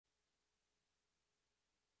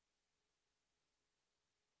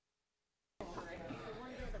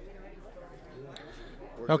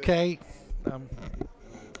Okay.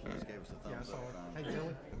 Just gave us a Yeah, I thumbs saw up. it. Hey,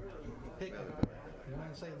 Joey. Pick. You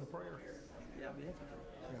mind saying the prayer?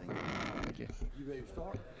 Thank you. You ready to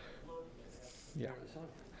start? Yeah.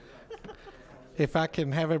 If I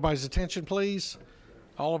can have everybody's attention, please.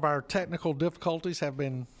 All of our technical difficulties have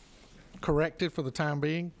been corrected for the time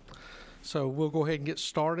being. So we'll go ahead and get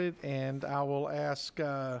started, and I will ask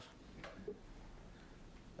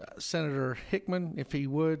Senator Hickman, if he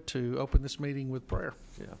would, to open this meeting with prayer.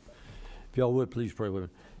 Yeah. If y'all would, please pray with me.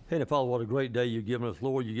 Heavenly Father, what a great day you've given us,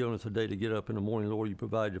 Lord. You've given us a day to get up in the morning, Lord. You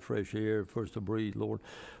provide the fresh air for us to breathe, Lord.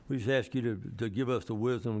 We just ask you to give us the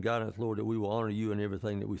wisdom and guidance, Lord, that we will honor you in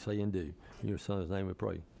everything that we say and do. In your Son's name we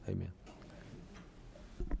pray. Amen.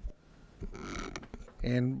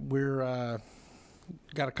 And we're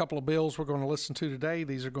got a couple of bills we're going to listen to today.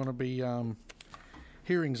 These are going to be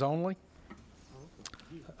hearings only.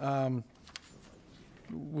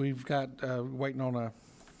 We've got waiting on a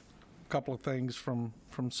couple of things from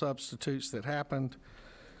substitutes that happened,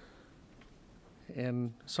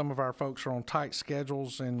 and some of our folks are on tight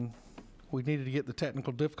schedules, and we needed to get the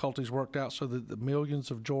technical difficulties worked out so that the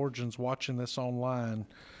millions of Georgians watching this online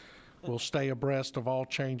will stay abreast of all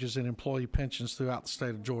changes in employee pensions throughout the state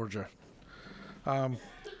of Georgia.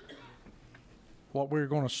 What we're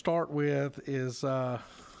going to start with is start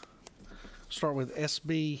with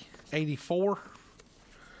SB 84.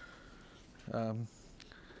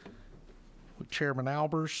 With Chairman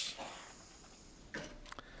Albers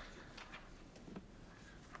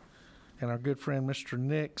and our good friend Mr.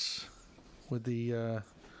 Nix with the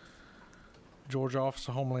Georgia Office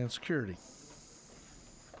of Homeland Security.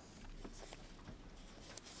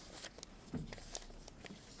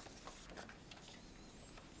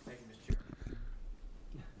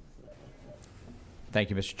 Thank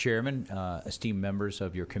you, Mr. Chairman, esteemed members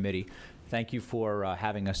of your committee. Thank you for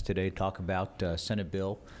having us today to talk about Senate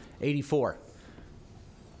Bill 84.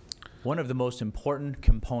 One of the most important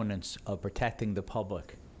components of protecting the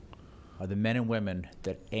public are the men and women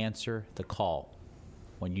that answer the call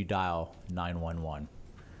when you dial 911.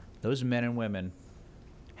 Those men and women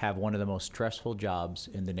have one of the most stressful jobs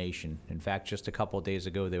in the nation. In fact, just a couple of days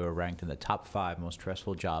ago, they were ranked in the top 5 most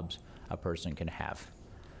stressful jobs a person can have.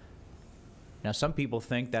 Now, some people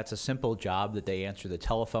think that's a simple job, that they answer the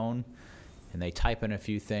telephone and they type in a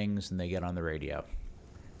few things and they get on the radio.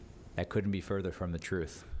 That couldn't be further from the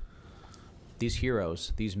truth. These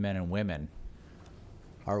heroes, these men and women,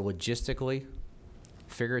 are logistically,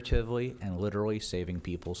 figuratively, and literally saving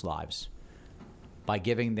people's lives by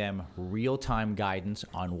giving them real-time guidance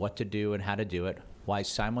on what to do and how to do it, while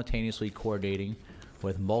simultaneously coordinating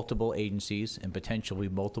with multiple agencies and potentially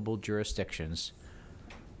multiple jurisdictions.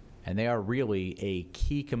 And they are really a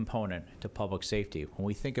key component to public safety. When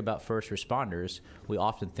we think about first responders, we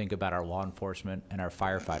often think about our law enforcement and our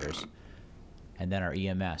firefighters, and then our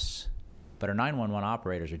EMS. But our 911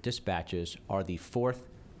 operators or dispatches are the 4th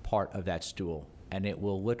part of that stool, and it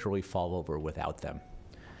will literally fall over without them.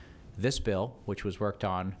 This bill, which was worked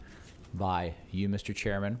on by you, Mr.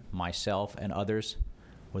 Chairman, myself, and others,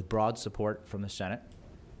 with broad support from the Senate,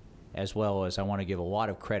 as well as I want to give a lot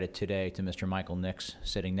of credit today to Mr. Michael Nix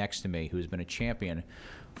sitting next to me, who's been a champion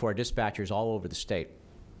for our dispatchers all over the state,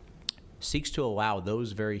 seeks to allow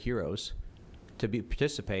those very heroes to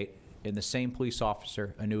participate in the same police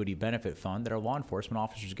officer annuity benefit fund that our law enforcement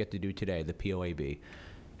officers get to do today, the POAB.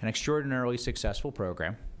 An extraordinarily successful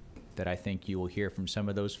program that I think you will hear from some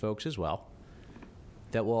of those folks as well,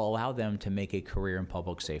 that will allow them to make a career in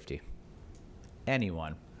public safety.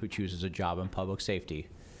 Anyone who chooses a job in public safety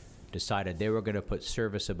decided they were going to put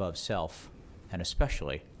service above self, and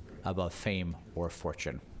especially above fame or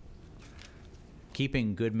fortune.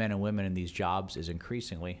 Keeping good men and women in these jobs is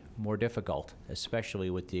increasingly more difficult, especially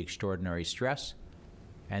with the extraordinary stress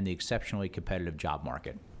and the exceptionally competitive job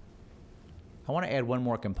market. I want to add one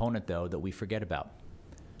more component, though, that we forget about.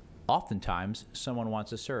 Oftentimes, someone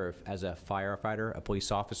wants to serve as a firefighter, a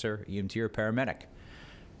police officer, EMT, or paramedic,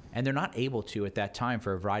 and they're not able to at that time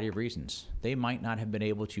for a variety of reasons. They might not have been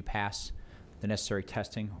able to pass the necessary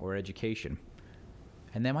testing or education.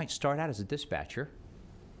 And they might start out as a dispatcher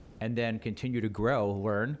and then continue to grow,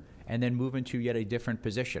 learn, and then move into yet a different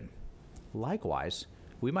position. Likewise,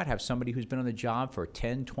 we might have somebody who's been on the job for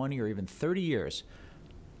 10, 20, or even 30 years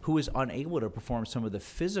who is unable to perform some of the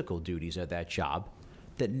physical duties of that job,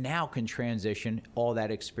 that now can transition all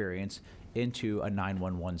that experience into a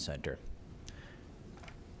 911 center.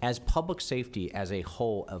 As public safety as a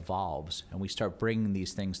whole evolves and we start bringing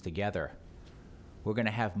these things together, we're going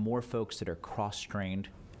to have more folks that are cross-trained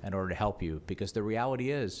in order to help you, because the reality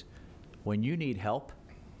is, when you need help,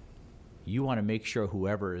 you want to make sure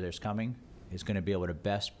whoever is coming is going to be able to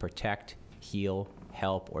best protect, heal,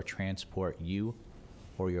 help, or transport you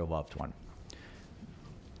or your loved one.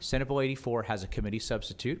 Senate Bill 84 has a committee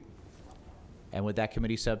substitute, and with that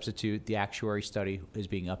committee substitute, the actuary study is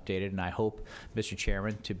being updated, and I hope, Mr.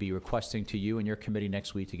 Chairman, to be requesting to you and your committee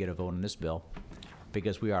next week to get a vote on this bill,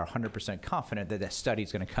 because we are 100% confident that that study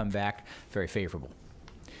is going to come back very favorable.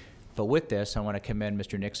 But with this, I want to commend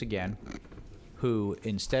Mr. Nix again, who,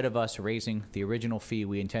 instead of us raising the original fee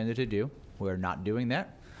we intended to do, we're not doing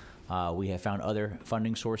that. We have found other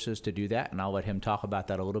funding sources to do that, and I'll let him talk about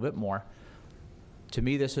that a little bit more. To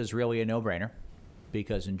me, this is really a no-brainer,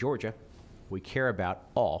 because in Georgia, we care about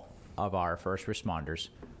all of our first responders,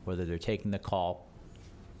 whether they're taking the call,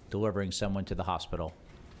 delivering someone to the hospital,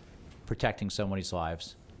 protecting somebody's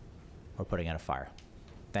lives, or putting out a fire.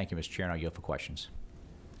 Thank you, Mr. Chair, and I'll yield for questions.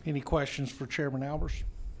 Any questions for Chairman Albers?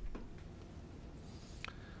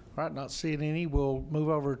 All right, not seeing any. We'll move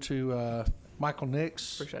over to Michael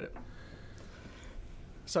Nix. Appreciate it.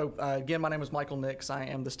 So again, my name is Michael Nix. I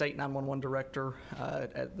am the State 911 Director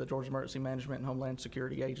at the Georgia Emergency Management and Homeland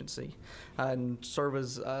Security Agency, and serve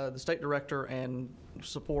as the State Director and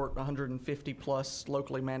support 150 plus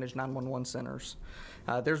locally managed 911 centers.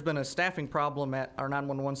 There's been a staffing problem at our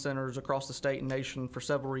 911 centers across the state and nation for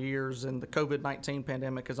several years, and the COVID-19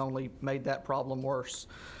 pandemic has only made that problem worse.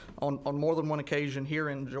 On more than one occasion here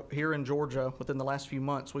in Georgia, within the last few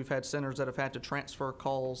months, we've had centers that have had to transfer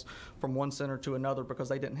calls from one center to another because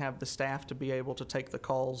they didn't have the staff to be able to take the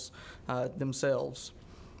calls themselves.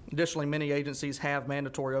 Additionally, many agencies have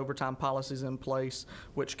mandatory overtime policies in place,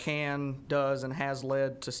 which does, and has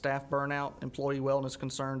led to staff burnout, employee wellness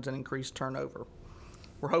concerns, and increased turnover.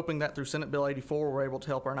 We're hoping that through Senate Bill 84, we're able to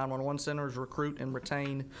help our 911 centers recruit and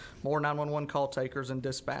retain more 911 call takers and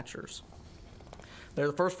dispatchers. They're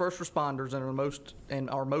the first responders and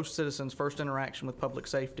are most citizens' first interaction with public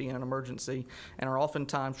safety in an emergency, and are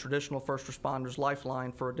oftentimes traditional first responders'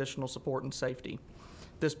 lifeline for additional support and safety.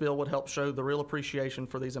 This bill would help show the real appreciation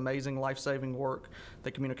for these amazing life-saving work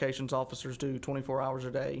that communications officers do 24 hours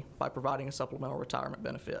a day by providing a supplemental retirement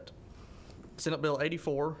benefit. Senate Bill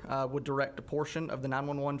 84 would direct a portion of the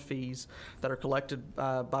 911 fees that are collected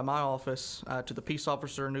by my office to the Peace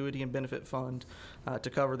Officer Annuity and Benefit Fund to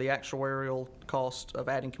cover the actuarial cost of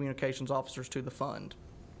adding communications officers to the fund.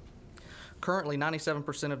 Currently,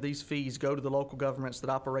 97% of these fees go to the local governments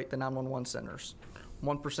that operate the 911 centers.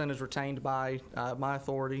 1% is retained by my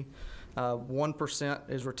authority. 1%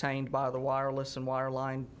 is retained by the wireless and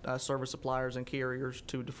wireline service suppliers and carriers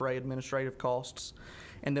to defray administrative costs.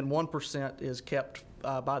 And then 1% is kept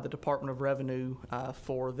by the Department of Revenue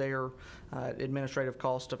for their administrative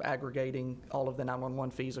cost of aggregating all of the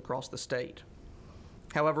 911 fees across the state.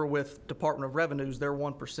 However, with Department of Revenues, their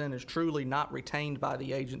 1% is truly not retained by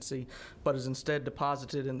the agency, but is instead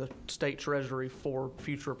deposited in the state treasury for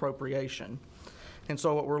future appropriation. And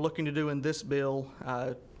so what we're looking to do in this bill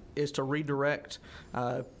is to redirect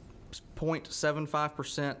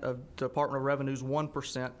 0.75% of Department of Revenue's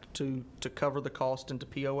 1% to cover the cost into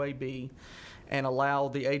POAB, and allow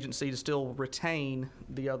the agency to still retain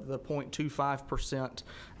the 0.25%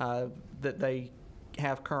 that they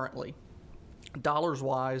have currently.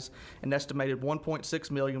 Dollars-wise, an estimated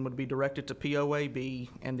 $1.6 million would be directed to POAB,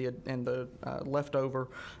 and the leftover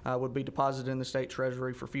would be deposited in the state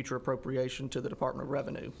treasury for future appropriation to the Department of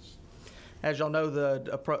Revenue. As y'all know,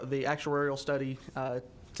 the actuarial study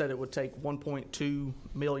said it would take $1.2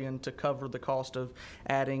 million to cover the cost of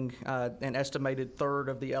adding an estimated third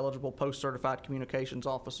of the eligible post-certified communications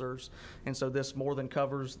officers. And so this more than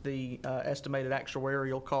covers the estimated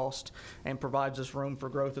actuarial cost and provides us room for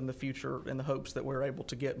growth in the future in the hopes that we're able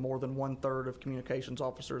to get more than 1/3 of communications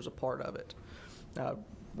officers a part of it.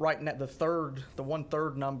 Right now, the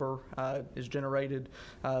 1/3 number is generated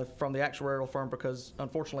from the actuarial firm because,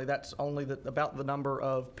 unfortunately, that's only about the number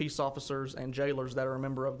of peace officers and jailers that are a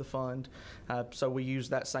member of the fund. So we use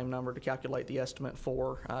that same number to calculate the estimate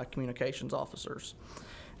for communications officers.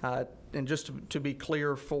 And just to be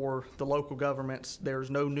clear for the local governments, there's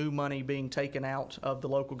no new money being taken out of the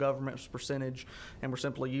local government's percentage, and we're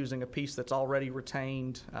simply using a piece that's already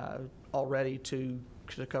retained already to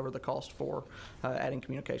cover the cost for adding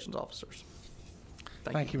communications officers.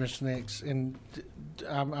 Thank you, Mr. Nix. And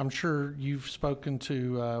I'm sure you've spoken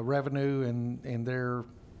to Revenue, and they're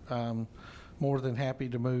more than happy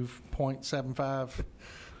to move 0.75%.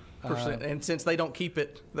 And since they don't keep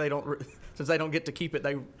it, since they don't get to keep it,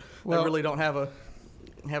 they really don't have a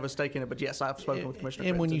stake in it. But yes, I've spoken with Commissioner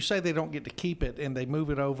And Fritz. when you say they don't get to keep it and they move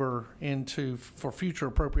it over for future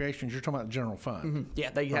appropriations, you're talking about the general fund. Mm-hmm.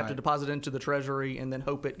 Yeah, they have to deposit into the treasury and then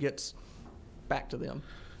hope it gets back to them.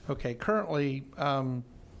 Okay, currently,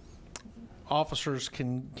 officers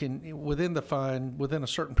can, within the fund, within a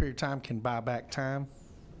certain period of time, can buy back time.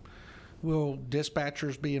 Will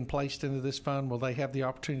dispatchers being placed into this fund, will they have the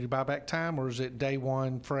opportunity to buy back time, or is it day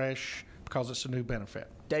one fresh because it's a new benefit?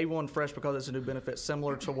 Day one fresh because it's a new benefit,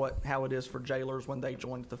 similar to how it is for jailers when they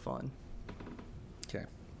joined the fund. Okay.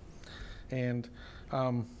 And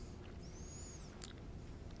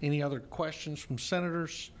any other questions from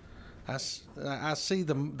senators? I see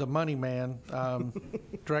the money man,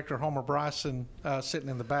 Director Homer Bryson, sitting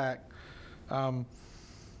in the back.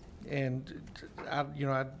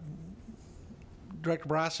 Director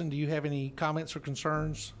Bryson, do you have any comments or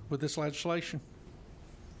concerns with this legislation?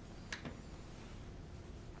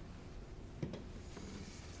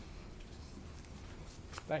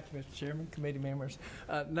 Thank you, Mr. Chairman, committee members.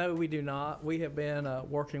 No, we do not. We have been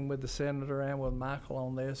working with the senator and with Michael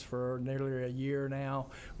on this for nearly a year now.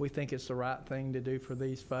 We think it's the right thing to do for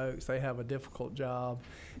these folks. They have a difficult job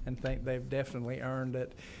and think they've definitely earned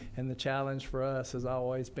it. And the challenge for us has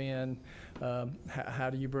always been how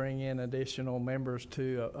do you bring in additional members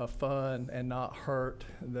to a fund and not hurt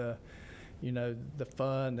the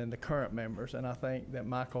fund and the current members. And I think that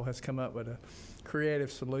Michael has come up with a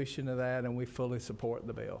creative solution to that, and we fully support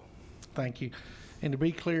the bill. Thank you. And to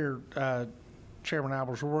be clear, Chairman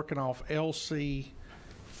Albers, we're working off LC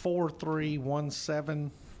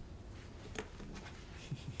 431763,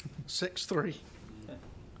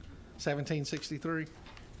 1763.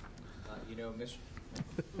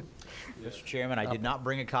 Mr. Chairman, I did not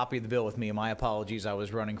bring a copy of the bill with me. My apologies. I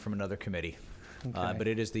was running from another committee. Okay. But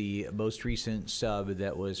it is the most recent sub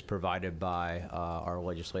that was provided by our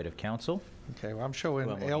legislative council. Okay, well, I'm showing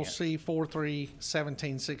Well, I'm looking at LC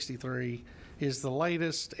 431763 is the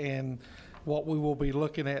latest, and what we will be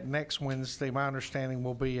looking at next Wednesday, my understanding,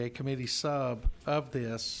 will be a committee sub of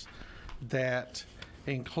this that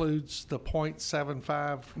includes the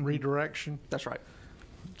 .75 redirection. That's right.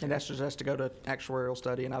 And that's just has to go to actuarial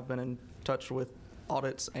study, and I've been in touch with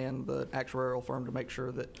audits and the actuarial firm to make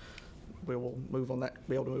sure that we will move on that,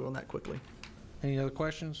 be able to move on that quickly. Any other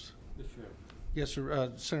questions? Yes,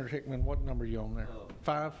 sir. Senator Hickman, what number are you on there?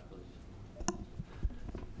 5?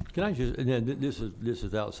 Can I just, and then this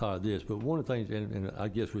is outside of this, but one of the things, and I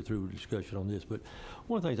guess we're through with discussion on this, but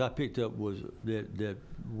one of the things I picked up was that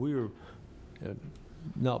we're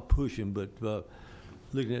not pushing, but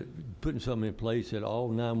looking at putting something in place that all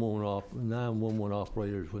 911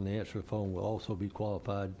 operators, when they answer the phone, will also be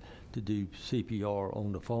qualified to do CPR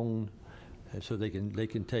on the phone. And so they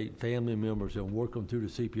can take family members and work them through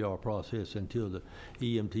the CPR process until the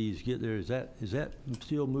EMTs get there. Is that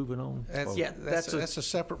still moving on? That's a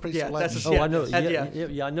separate piece of that's legislation. Oh, I know.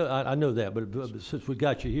 yeah. I know that. But since we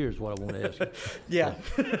got you here, is what I want to ask you. Yeah.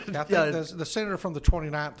 I think the senator from the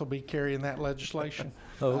 29th will be carrying that legislation.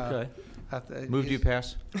 Oh, okay. Move to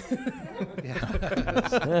pass.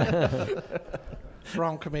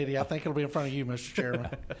 Wrong committee. I think it'll be in front of you, Mr. Chairman.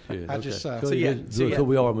 Good, I okay. just, so we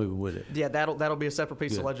we are moving with it. Yeah, that'll be a separate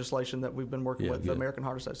piece Good. of legislation that we've been working Yeah, with the good. American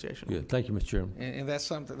Heart Association. Good. Thank you, Mr. Chairman. and that's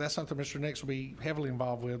something Mr. Nix will be heavily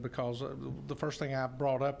involved with, because the first thing I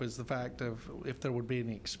brought up is the fact of if there would be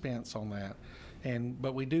any expense on that.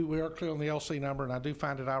 But we are clear on the LC number, and I do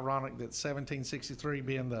find it ironic that 1763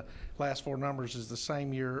 being the last 4 numbers is the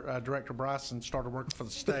same year Director Bryson started working for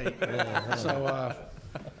the state. So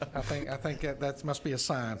I think that must be a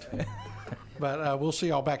sign. But we'll see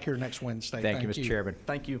y'all back here next Wednesday. Thank you, Mr. Chairman.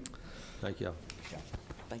 Thank you. Thank you.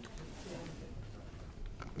 Thank you.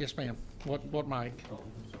 Yes, ma'am. What Mike?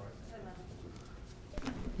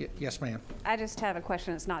 Yes, ma'am. I just have a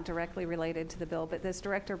question. It's not directly related to the bill, but this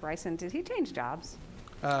Director Bryson, did he change jobs?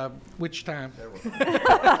 Which time?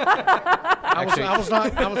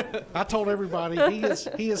 I told everybody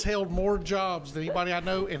he has held more jobs than anybody I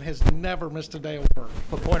know and has never missed a day of work.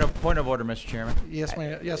 Point of order, Mr. Chairman. Yes,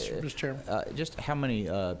 ma'am. Yes, Mr. Chairman. Just how many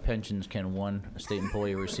pensions can one state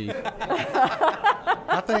employee receive?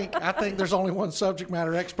 I think there's only one subject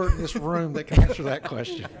matter expert in this room that can answer that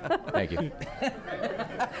question. Thank you.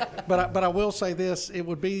 But I will say this: it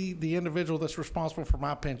would be the individual that's responsible for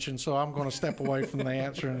my pension, so I'm going to step away from the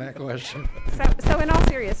answering that question. So in all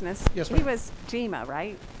seriousness, Yes, he ma'am. was GMA,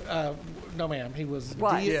 right? No, ma'am. He was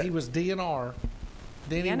What? he was DNR.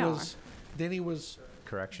 Then DNR. he was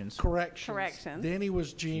Corrections. corrections. Then he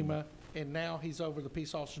was GMA, and now he's over the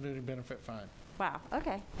Peace Officer Duty Benefit Fund. Wow.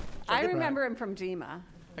 Okay. I good, remember him from GMA.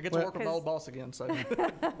 I get to Well- work with my old boss again, so.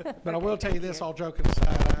 But I will tell you this, all joking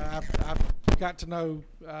aside, I got to know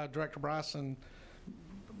Director Bryson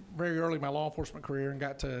very early in my law enforcement career, and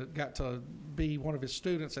got to be one of his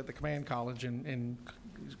students at the Command College in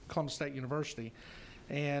Columbus State University.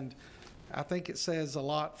 And I think it says a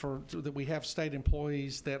lot that we have state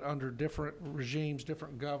employees that under different regimes,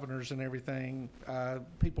 different governors and everything,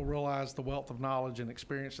 people realize the wealth of knowledge and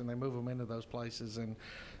experience and they move them into those places.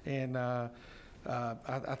 And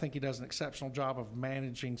I think he does an exceptional job of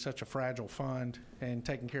managing such a fragile fund and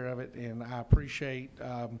taking care of it. And I appreciate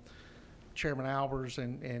Chairman Albers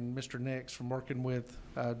and Mr. Nix from working with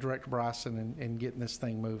Director Bryson and getting this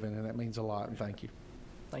thing moving. And that means a lot. And thank you.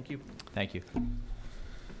 Thank you. Thank you.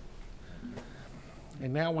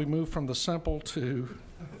 And now we move from the simple to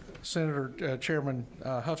Senator Chairman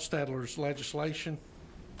Huffstadler's legislation,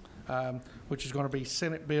 which is going to be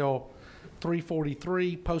Senate Bill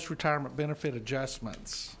 343, post-retirement benefit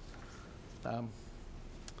adjustments. I'm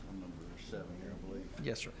number 7 here, I believe.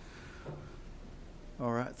 Yes, sir.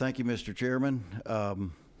 All right, thank you, Mr. Chairman.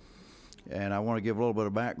 And I want to give a little bit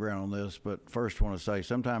of background on this, but first I want to say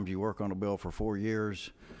sometimes you work on a bill for 4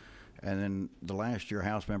 years, and then the last year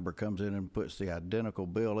House member comes in and puts the identical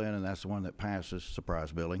bill in, and that's the one that passes.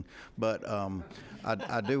 Surprise billing. But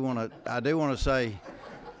I do want to say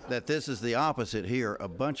that this is the opposite here. A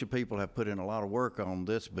bunch of people have put in a lot of work on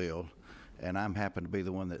this bill, and I'm happen to be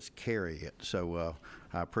the one that's carrying it. So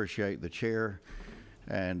I appreciate the chair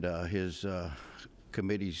and his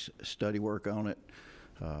committee's study work on it.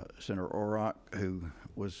 Senator Orrock, who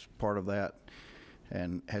was part of that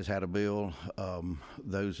and has had a bill,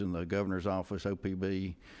 those in the governor's office,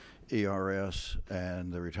 OPB, ERS,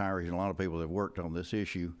 and the retirees, and a lot of people that have worked on this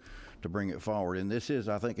issue to bring it forward. And this is,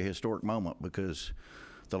 I think, a historic moment because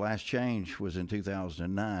the last change was in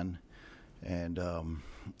 2009, and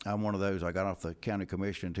I'm one of those. I got off the county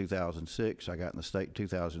commission in 2006. I got in the state in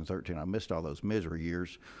 2013. I missed all those misery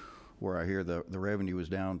years where I hear the revenue was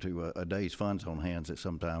down to a day's funds on hands at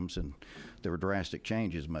sometimes, and there were drastic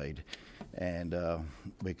changes made. And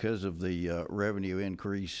because of the revenue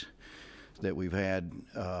increase that we've had,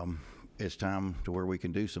 it's time to where we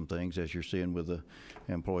can do some things, as you're seeing with the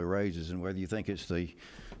employee raises. And whether you think it's the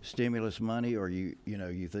stimulus money or you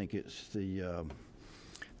think it's the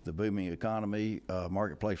booming economy,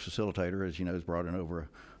 marketplace facilitator, as you know, has brought in over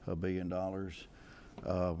 $1 billion.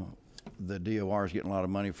 The DOR is getting a lot of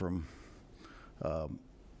money from data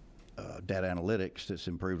analytics that's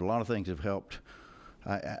improved. A lot of things have helped.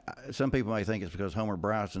 Some people may think it's because Homer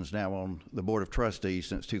Bryson's now on the Board of Trustees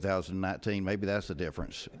since 2019. Maybe that's the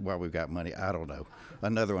difference why we've got money. I don't know.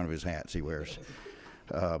 Another one of his hats he wears.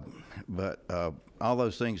 But all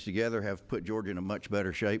those things together have put Georgia in a much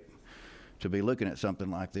better shape to be looking at something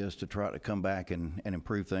like this to try to come back and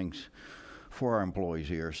improve things for our employees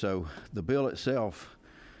here. So the bill itself,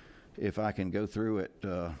 if I can go through it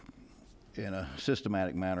in a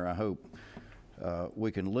systematic manner, I hope,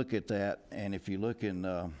 we can look at that. And if you look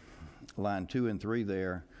in line 2 and 3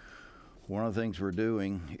 there, one of the things we're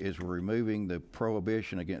doing is we're removing the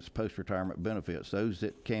prohibition against post-retirement benefits. Those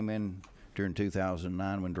that came in during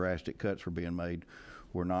 2009 when drastic cuts were being made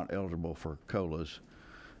were not eligible for COLAs.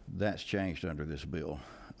 That's changed under this bill.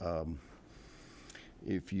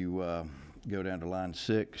 If you go down to line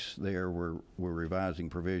 6 there, we're revising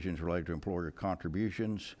provisions related to employer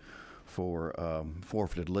contributions for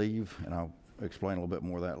forfeited leave, and I'll explain a little bit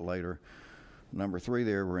more of that later. Number 3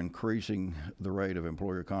 there, we're increasing the rate of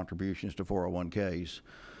employer contributions to 401ks.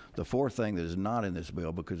 The fourth thing that is not in this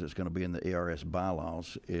bill, because it's going to be in the ERS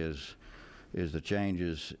bylaws, is the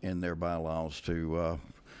changes in their bylaws to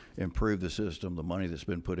improve the system, the money that's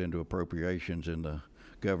been put into appropriations in the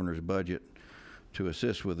governor's budget to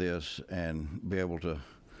assist with this and be able to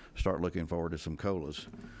start looking forward to some COLAs.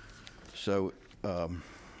 So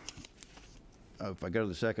if I go to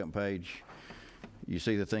the second page, you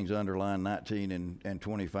see the things underlined 19 and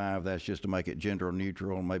 25. That's just to make it gender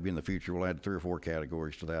neutral. Maybe in the future we'll add 3 or 4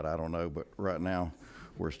 categories to that. I don't know, but right now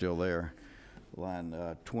we're still there. Line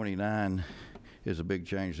 29 is a big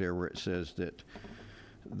change there where it says that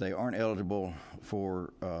they aren't eligible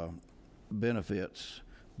for benefits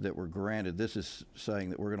that were granted. This is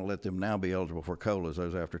saying that we're going to let them now be eligible for COLAs,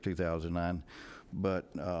 those after 2009. But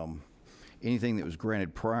anything that was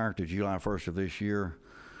granted prior to July 1st of this year,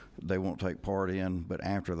 they won't take part in, but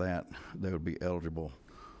after that, they would be eligible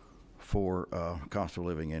for cost of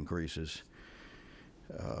living increases.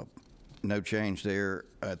 No change there.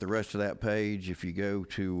 At the rest of that page, if you go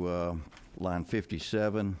to line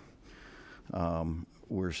 57,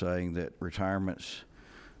 we're saying that retirements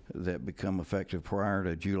that become effective prior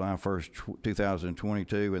to July 1st,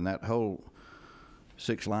 2022, and that whole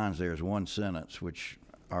 6 lines there is 1 sentence, which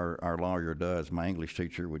our lawyer does. My English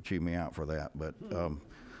teacher would chew me out for that, but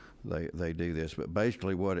they do this. But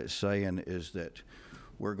basically what it's saying is that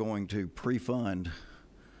we're going to pre-fund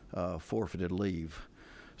forfeited leave.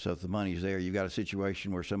 So if the money's there, you've got a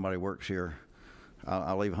situation where somebody works here.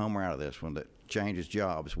 I'll leave Homer out of this one, that changes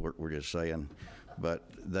jobs, we're just saying. But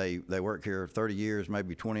they work here 30 years,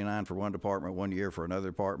 maybe 29 for one department, 1 year for another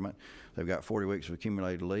department. They've got 40 weeks of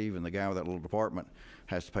accumulated leave, and the guy with that little department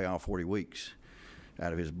has to pay all 40 weeks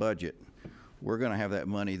out of his budget. We're going to have that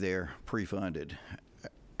money there pre-funded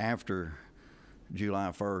after July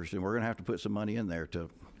 1st, and we're going to have to put some money in there to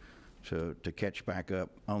catch back up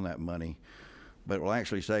on that money. But it will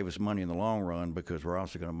actually save us money in the long run, because we're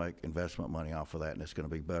also going to make investment money off of that, and it's going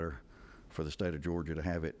to be better for the state of Georgia to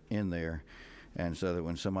have it in there. And so that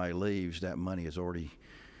when somebody leaves, that money is already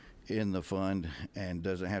in the fund and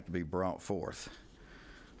doesn't have to be brought forth.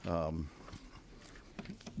 Then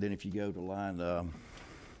if you go to line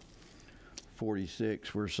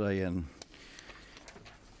 46, we're saying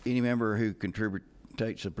any member who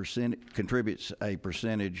contributes a percentage,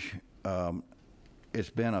 it's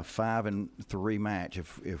been a 5 and 3 match.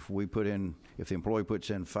 If the employee puts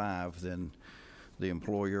in 5, then the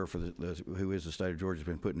employer who is the state of Georgia has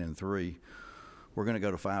been putting in 3. We're going to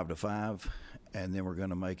go to 5 to 5, and then we're going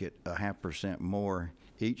to make it 0.5% more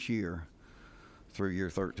each year through year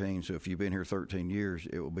 13. So if you've been here 13 years,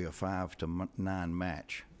 it will be a 5 to 9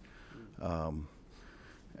 match.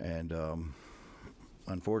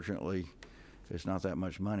 Unfortunately, it's not that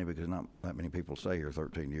much money, because not that many people stay here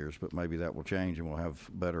 13 years, but maybe that will change and we'll have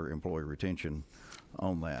better employee retention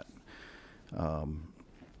on that.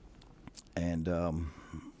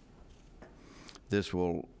 This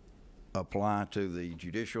will apply to the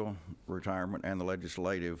judicial retirement and the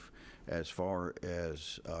legislative as far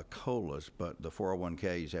as COLAs, but the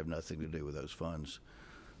 401ks have nothing to do with those funds.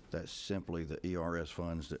 That's simply the ERS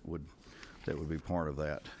funds that would be part of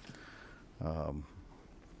that.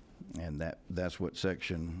 And that's what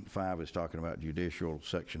Section 5 is talking about, judicial.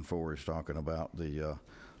 Section 4 is talking about the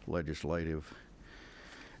legislative.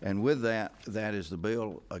 And with that is the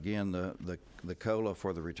bill. Again, the COLA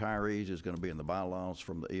for the retirees is going to be in the bylaws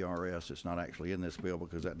from the ERS. It's not actually in this bill,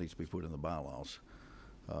 because that needs to be put in the bylaws.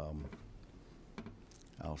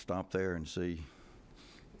 I'll stop there and see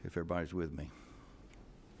if everybody's with me.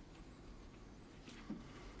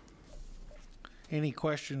 Any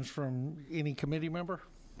questions from any committee member?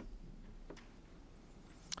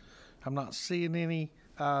 I'm not seeing any.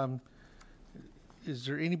 Is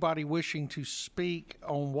there anybody wishing to speak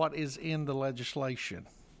on what is in the legislation?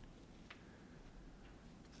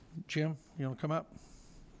 Jim, you want to come up?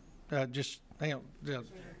 Just hang on.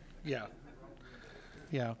 Yeah.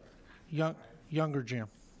 Younger Jim.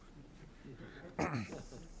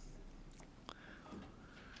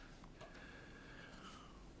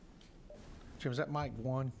 Jim, is that mic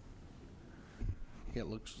 1? Yeah, it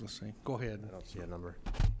looks. Let's see. Go ahead. I don't see a number.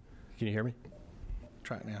 Can you hear me?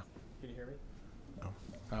 Try it now. Can you hear me? All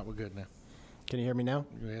right, we're good now. Can you hear me now?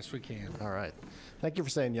 Yes, we can. All right. Thank you for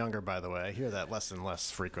saying younger, by the way. I hear that less and less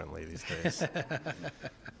frequently these days.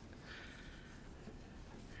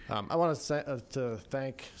 I want to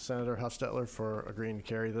thank Senator Huffstetler for agreeing to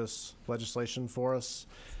carry this legislation for us.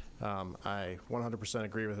 I 100%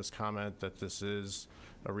 agree with his comment that this is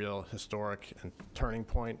a real historic and turning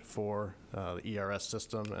point for the ERS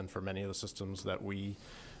system and for many of the systems that we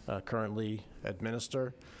currently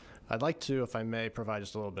administer. I'd like to, if I may, provide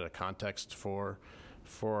just a little bit of context for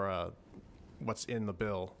what's in the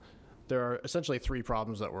bill. There are essentially 3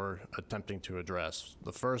 problems that we're attempting to address.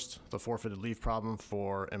 The first, the forfeited leave problem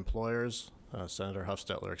for employers. Senator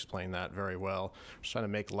Huffstetler explained that very well. We're trying to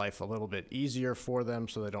make life a little bit easier for them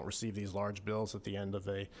so they don't receive these large bills at the end of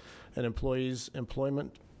an employee's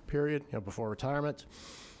employment period, before retirement.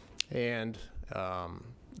 And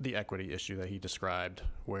the equity issue that he described,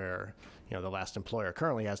 where the last employer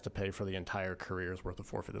currently has to pay for the entire career's worth of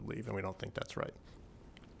forfeited leave, and we don't think that's right.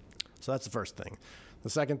 So that's the first thing. The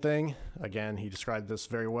second thing, again, he described this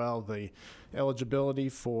very well, the eligibility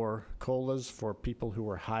for COLAs for people who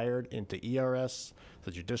were hired into ERS,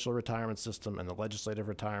 the judicial retirement system, and the legislative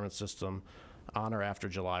retirement system on or after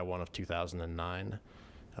July 1 of 2009.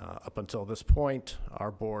 Up until this point,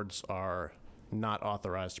 our boards are not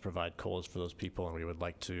authorized to provide COLAs for those people, and we would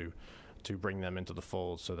like to bring them into the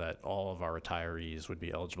fold so that all of our retirees would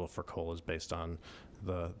be eligible for COLAs based on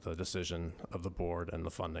the decision of the board and the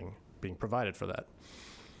funding being provided for that.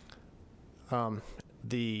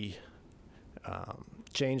 The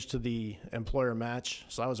change to the employer match.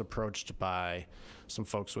 So I was approached by some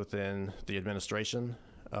folks within the administration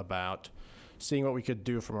about seeing what we could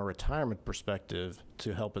do from a retirement perspective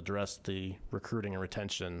to help address the recruiting and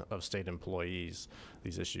retention of state employees.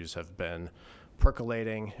 These issues have been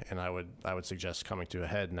percolating, and I would suggest coming to a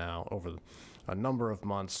head now over a number of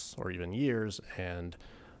months or even years, and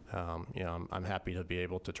I'm happy to be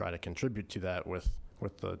able to try to contribute to that with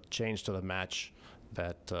the change to the match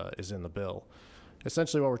that is in the bill.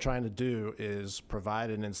 Essentially, what we're trying to do is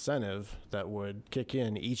provide an incentive that would kick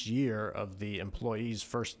in each year of the employee's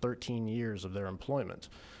first 13 years of their employment.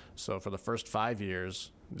 So for the first 5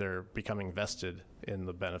 years, they're becoming vested in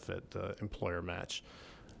the benefit, the employer match.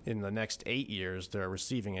 In the next 8 years, they're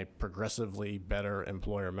receiving a progressively better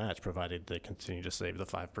employer match, provided they continue to save the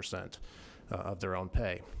 5% of their own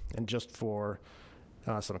pay. And just for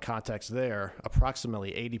some context there,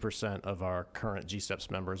 approximately 80% of our current GSEPS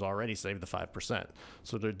members already save the 5%.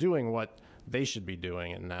 So they're doing what they should be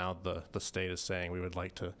doing, and now the state is saying we would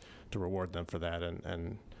like to reward them for that,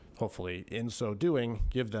 and hopefully in so doing,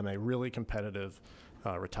 give them a really competitive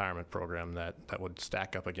retirement program that would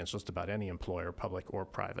stack up against just about any employer, public or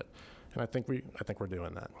private. And I think we're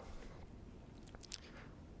doing that.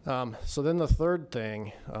 So then the third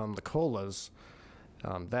thing, the COLAs,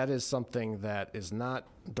 that is something that is not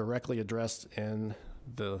directly addressed in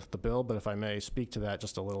the bill, but if I may speak to that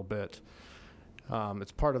just a little bit.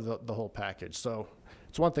 It's part of the whole package. So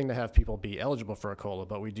it's one thing to have people be eligible for a COLA,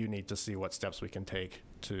 but we do need to see what steps we can take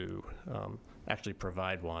to actually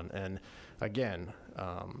provide one. And again,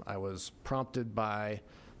 I was prompted by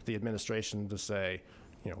the administration to say,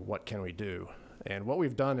 what can we do? And what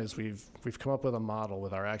we've done is we've come up with a model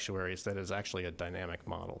with our actuaries that is actually a dynamic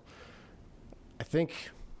model. I think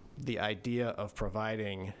the idea of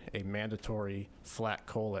providing a mandatory flat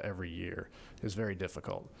COLA every year is very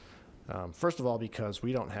difficult. First of all, because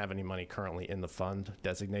we don't have any money currently in the fund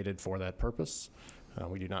designated for that purpose.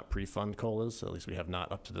 We do not pre-fund COLAs, at least we have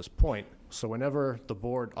not up to this point. So whenever the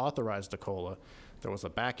board authorized a COLA, there was a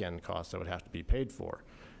back-end cost that would have to be paid for.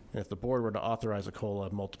 And if the board were to authorize a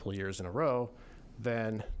COLA multiple years in a row,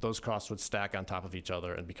 then those costs would stack on top of each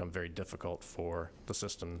other and become very difficult for the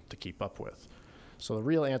system to keep up with. So the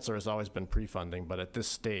real answer has always been pre-funding, but at this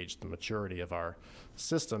stage, the maturity of our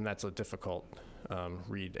system, that's a difficult,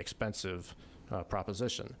 expensive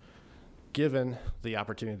proposition. Given the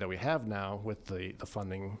opportunity that we have now with the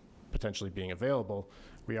funding potentially being available,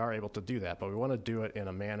 we are able to do that, but we want to do it in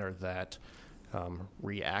a manner that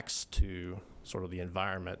reacts to sort of the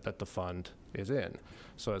environment that the fund is in.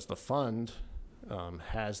 So as the fund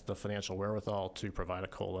has the financial wherewithal to provide a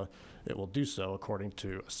COLA, it will do so according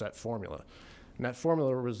to a set formula. And that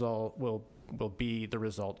formula result will be the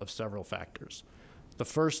result of several factors. The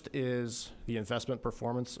first is the investment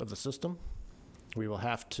performance of the system. We will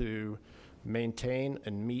have to maintain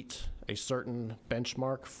and meet a certain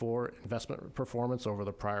benchmark for investment performance over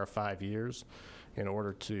the prior 5 years in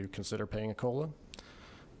order to consider paying a COLA.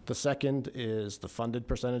 The second is the funded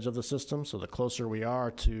percentage of the system. So the closer we are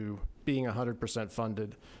to being 100%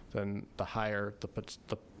 funded, then the higher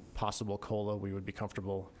the possible COLA we would be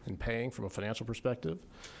comfortable in paying from a financial perspective.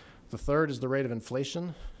 The third is the rate of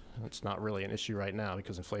inflation. It's not really an issue right now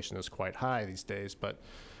because inflation is quite high these days, but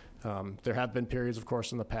there have been periods, of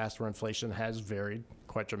course, in the past where inflation has varied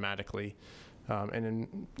quite dramatically.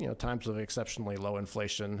 And in times of exceptionally low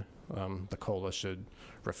inflation, the COLA should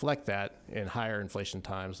reflect that. In higher inflation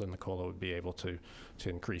times, then the COLA would be able to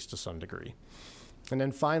increase to some degree. And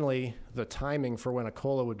then finally, the timing for when a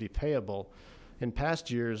COLA would be payable. In past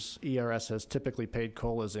years, ERS has typically paid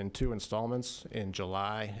COLAs in 2 installments, in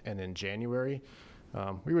July and in January.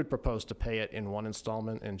 We would propose to pay it in 1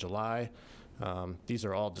 installment in July. These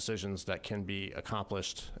are all decisions that can be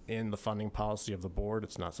accomplished in the funding policy of the board.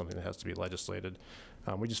 It's not something that has to be legislated.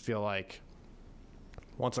 We just feel like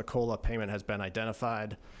once a COLA payment has been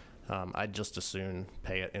identified, I'd just as soon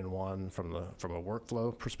pay it in one from a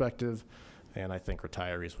workflow perspective. And I think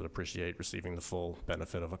retirees would appreciate receiving the full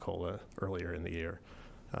benefit of a COLA earlier in the year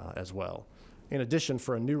as well. In addition,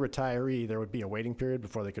 for a new retiree, there would be a waiting period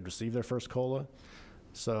before they could receive their first COLA.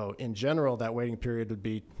 So in general, that waiting period would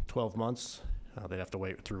be 12 months. They'd have to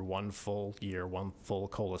wait through 1 full year, 1 full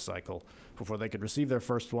COLA cycle before they could receive their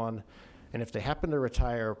first one. And if they happen to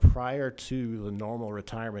retire prior to the normal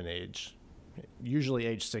retirement age, usually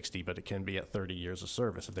age 60, but it can be at 30 years of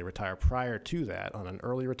service. If they retire prior to that on an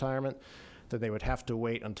early retirement, then they would have to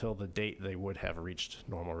wait until the date they would have reached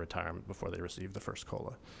normal retirement before they receive the first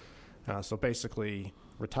COLA. So basically,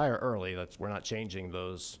 retire early. We're not changing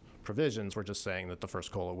those provisions. We're just saying that the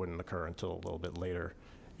first COLA wouldn't occur until a little bit later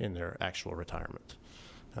in their actual retirement.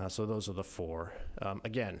 So those are the 4.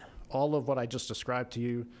 Again, all of what I just described to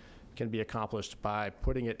you can be accomplished by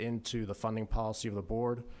putting it into the funding policy of the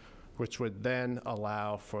board, which would then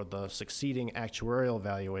allow for the succeeding actuarial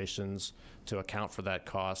evaluations to account for that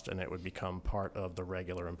cost, and it would become part of the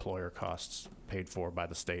regular employer costs paid for by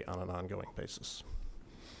the state on an ongoing basis.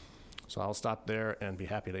 So I'll stop there and be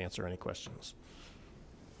happy to answer any questions.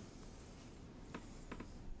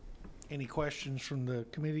 Any questions from the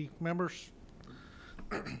committee members?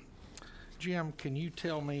 Jim, can you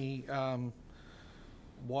tell me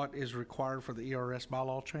what is required for the ERS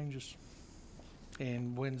bylaw changes?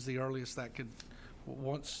 And when's the earliest that could,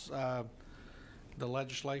 once the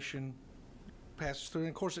legislation passes through? And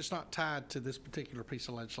of course, it's not tied to this particular piece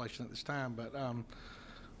of legislation at this time, but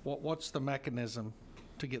what's the mechanism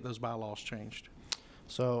to get those bylaws changed?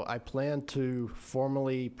 So I plan to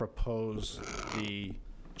formally propose the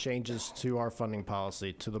changes to our funding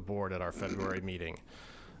policy to the board at our February meeting.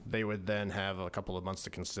 They would then have a couple of months to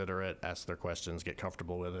consider it, ask their questions, get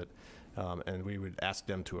comfortable with it, and we would ask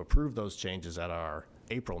them to approve those changes at our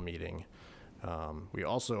April meeting. We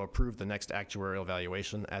also approved the next actuarial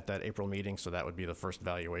valuation at that April meeting, so that would be the first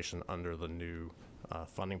valuation under the new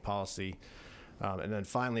funding policy. And then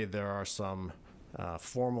finally, there are some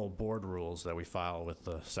formal board rules that we file with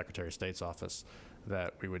the Secretary of State's office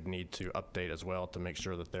that we would need to update as well to make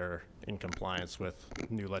sure that they're in compliance with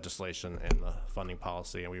new legislation and the funding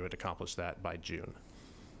policy, and we would accomplish that by June.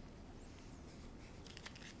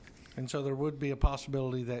 And so there would be a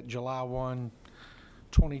possibility that July 1,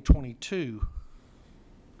 2022,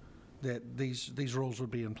 that these rules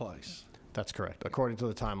would be in place. That's correct. According to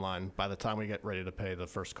the timeline, by the time we get ready to pay the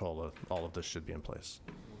first COLA, all of this should be in place.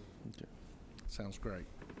 Okay. Sounds great.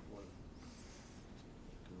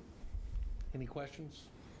 Any questions?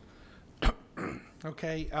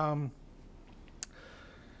 Okay.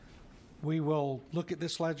 We will look at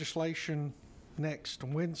this legislation next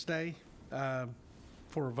Wednesday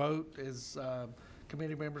for a vote, as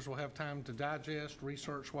committee members will have time to digest,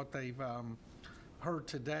 research what they've heard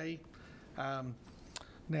today.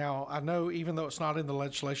 Now, I know even though it's not in the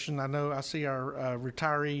legislation, I see our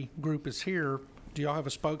retiree group is here. Do y'all have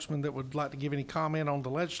a spokesman that would like to give any comment on the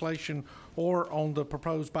legislation or on the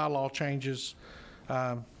proposed bylaw changes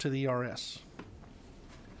to the ERS?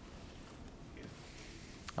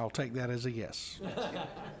 I'll take that as a yes.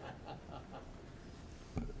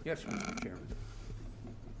 Yes, Mr. Chairman.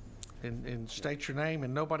 And state your name,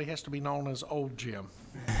 and nobody has to be known as Old Jim.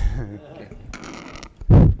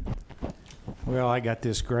 Well, I got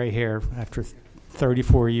this gray hair after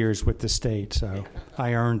 34 years with the state, so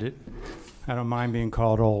I earned it. I don't mind being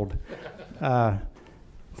called old.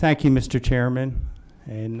 Thank you, Mr. Chairman,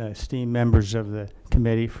 and esteemed members of the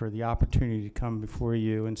committee for the opportunity to come before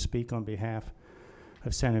you and speak on behalf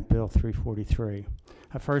of Senate Bill 343.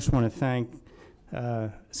 I first want to thank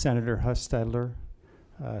Senator Hustetler,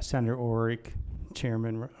 Senator Orrick,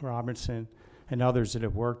 Chairman Robinson, and others that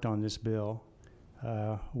have worked on this bill.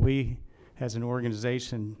 We, as an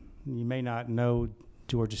organization, you may not know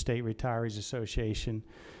Georgia State Retirees Association,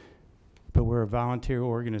 but we're a volunteer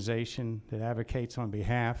organization that advocates on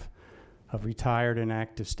behalf of retired and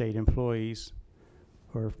active state employees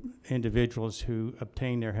or individuals who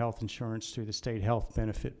obtain their health insurance through the state health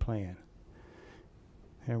benefit plan.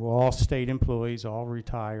 And we're all state employees, all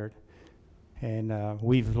retired, and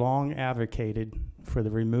we've long advocated for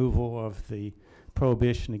the removal of the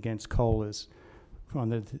prohibition against COLAs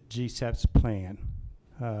from the GSEPS plan.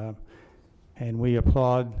 And we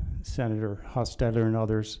applaud Senator Hustetler and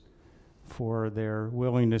others for their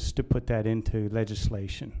willingness to put that into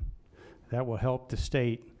legislation. That will help the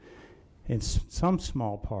state, in some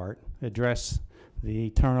small part, address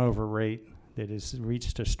the turnover rate that has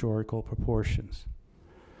reached historical proportions.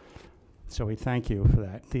 So we thank you for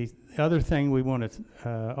that. The other thing we want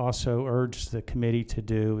to also urge the committee to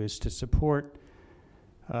do is to support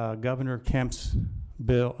Governor Kemp's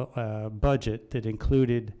bill budget that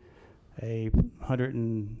included a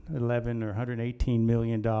 $111 or $118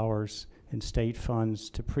 million in state funds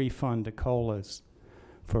to pre-fund the COLAs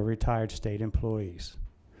for retired state employees.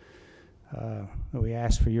 We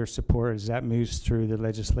ask for your support as that moves through the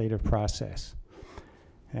legislative process.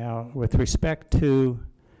 Now, with respect to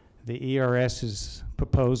the ERS's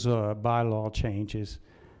proposal bylaw changes,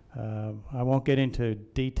 I won't get into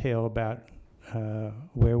detail about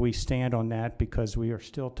where we stand on that because we are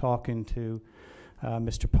still talking to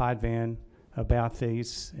Mr. Podvan about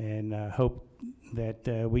these and hope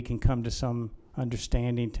that we can come to some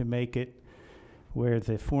understanding to make it where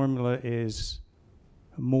the formula is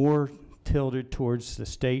more tilted towards the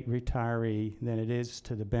state retiree than it is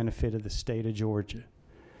to the benefit of the state of Georgia.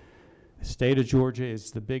 The state of Georgia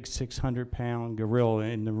is the big 600-pound gorilla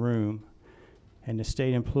in the room, and the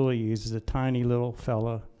state employee is the tiny little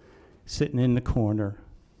fella sitting in the corner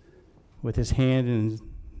with his hand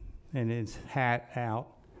and his hat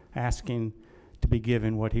out, asking to be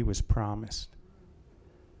given what he was promised.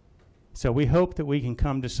 So we hope that we can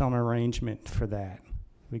come to some arrangement for that,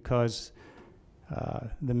 because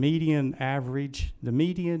the median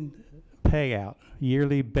payout,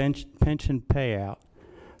 yearly pension payout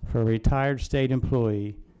for a retired state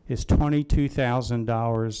employee is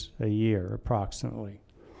 $22,000 a year, approximately.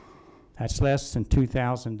 That's less than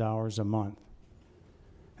 $2,000 a month.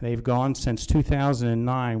 They've gone since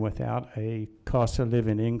 2009 without a cost of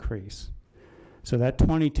living increase. So that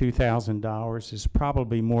 $22,000 is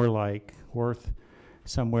probably more like worth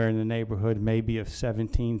somewhere in the neighborhood maybe of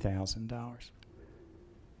 $17,000.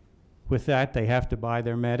 With that, they have to buy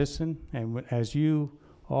their medicine, and as you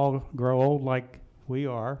all grow old like we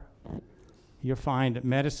are, you'll find that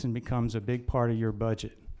medicine becomes a big part of your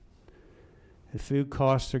budget. The food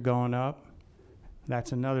costs are going up.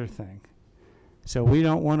 That's another thing. So we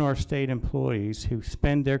don't want our state employees who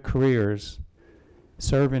spend their careers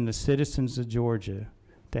serving the citizens of Georgia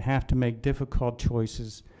to have to make difficult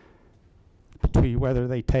choices between whether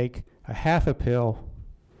they take a half a pill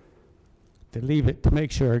to leave it to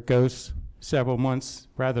make sure it goes several months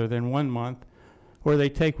rather than 1 month, or they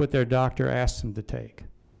take what their doctor asks them to take.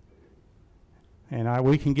 And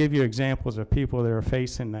we can give you examples of people that are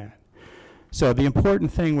facing that. So the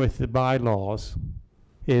important thing with the bylaws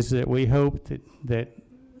is that we hope that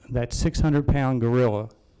 600-pound gorilla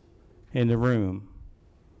in the room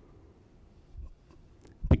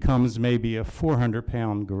becomes maybe a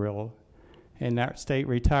 400-pound gorilla, and that state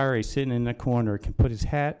retiree sitting in the corner can put his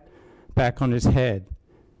hat back on his head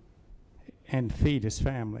and feed his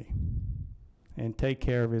family and take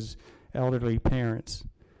care of his elderly parents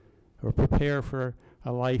or prepare for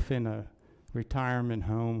a life in a retirement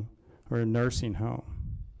home or a nursing home.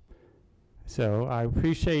 So I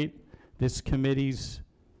appreciate this committee's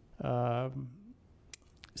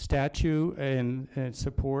statute and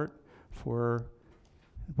support for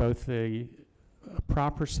both the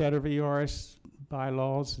proper set of ERS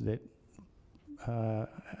bylaws that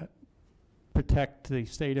protect the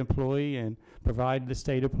state employee and provide the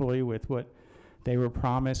state employee with what they were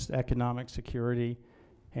promised, economic security.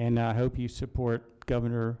 And I hope you support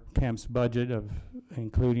Governor Kemp's budget of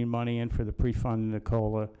including money in for the pre-funding of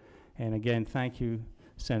COLA. And again, thank you,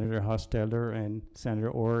 Senator Hostetler and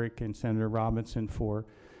Senator Orrick and Senator Robinson for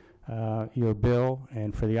your bill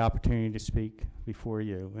and for the opportunity to speak before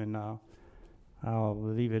you. And I'll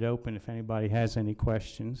leave it open if anybody has any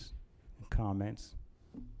questions and comments.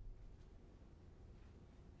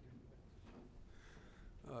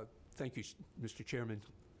 Thank you, Mr. Chairman.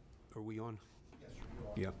 Are we on? Yes,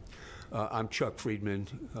 yeah. I'm Chuck Friedman,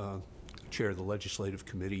 Chair of the Legislative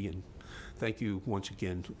Committee, and thank you once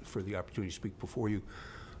again for the opportunity to speak before you.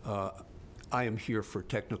 I am here for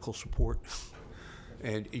technical support,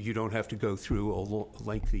 and you don't have to go through a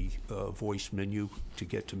lengthy voice menu to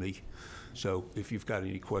get to me. So if you've got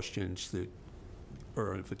any questions that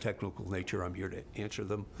are of a technical nature, I'm here to answer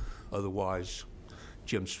them. Otherwise,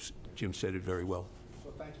 Jim said it very well.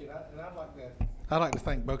 Well, thank you. And I'd like to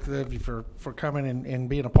thank both of you for coming and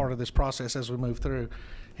being a part of this process as we move through.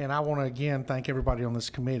 And I want to again thank everybody on this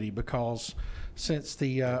committee, because since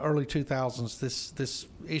the early 2000s, this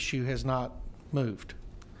issue has not moved.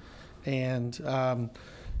 And I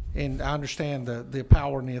understand the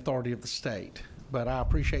power and the authority of the state, but I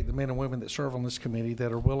appreciate the men and women that serve on this committee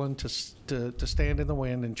that are willing to stand in the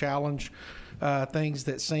wind and challenge things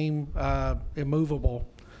that seem immovable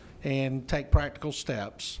and take practical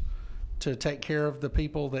steps to take care of the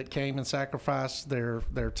people that came and sacrificed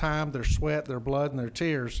their time, their sweat, their blood, and their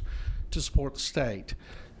tears to support the state.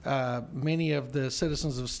 Many of the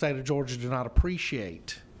citizens of the state of Georgia do not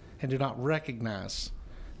appreciate and do not recognize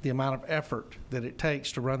the amount of effort that it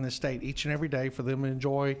takes to run this state each and every day for them to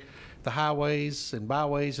enjoy the highways and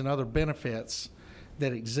byways and other benefits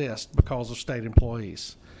that exist because of state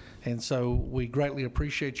employees. And so we greatly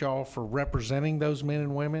appreciate y'all for representing those men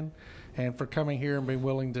and women and for coming here and being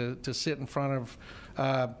willing to sit in front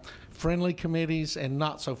of friendly committees and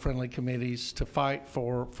not so friendly committees to fight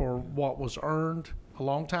for what was earned a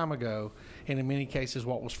long time ago, and in many cases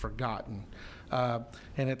what was forgotten.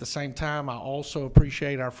 And at the same time, I also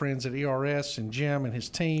appreciate our friends at ERS and Jim and his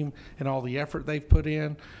team and all the effort they've put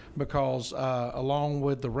in, because along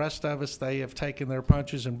with the rest of us, they have taken their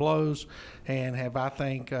punches and blows and have, I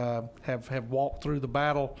think, have walked through the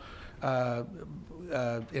battle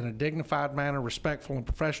in a dignified manner, respectful and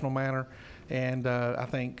professional manner. And I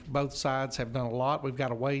think both sides have done a lot. We've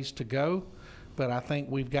got a ways to go, but I think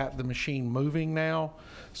we've got the machine moving now.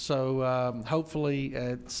 So hopefully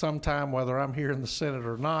at some time, whether I'm here in the Senate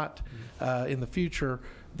or not, in the future,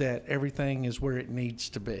 that everything is where it needs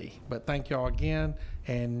to be. But thank y'all again.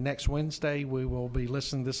 And next Wednesday, we will be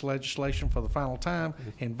listening to this legislation for the final time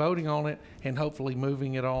and voting on it and hopefully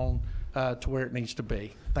moving it on to where it needs to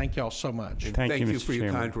be. Thank y'all so much. And thank you for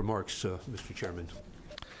your kind remarks, Mr. Chairman.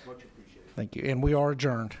 Much appreciated. Thank you. And we are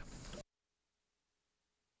adjourned.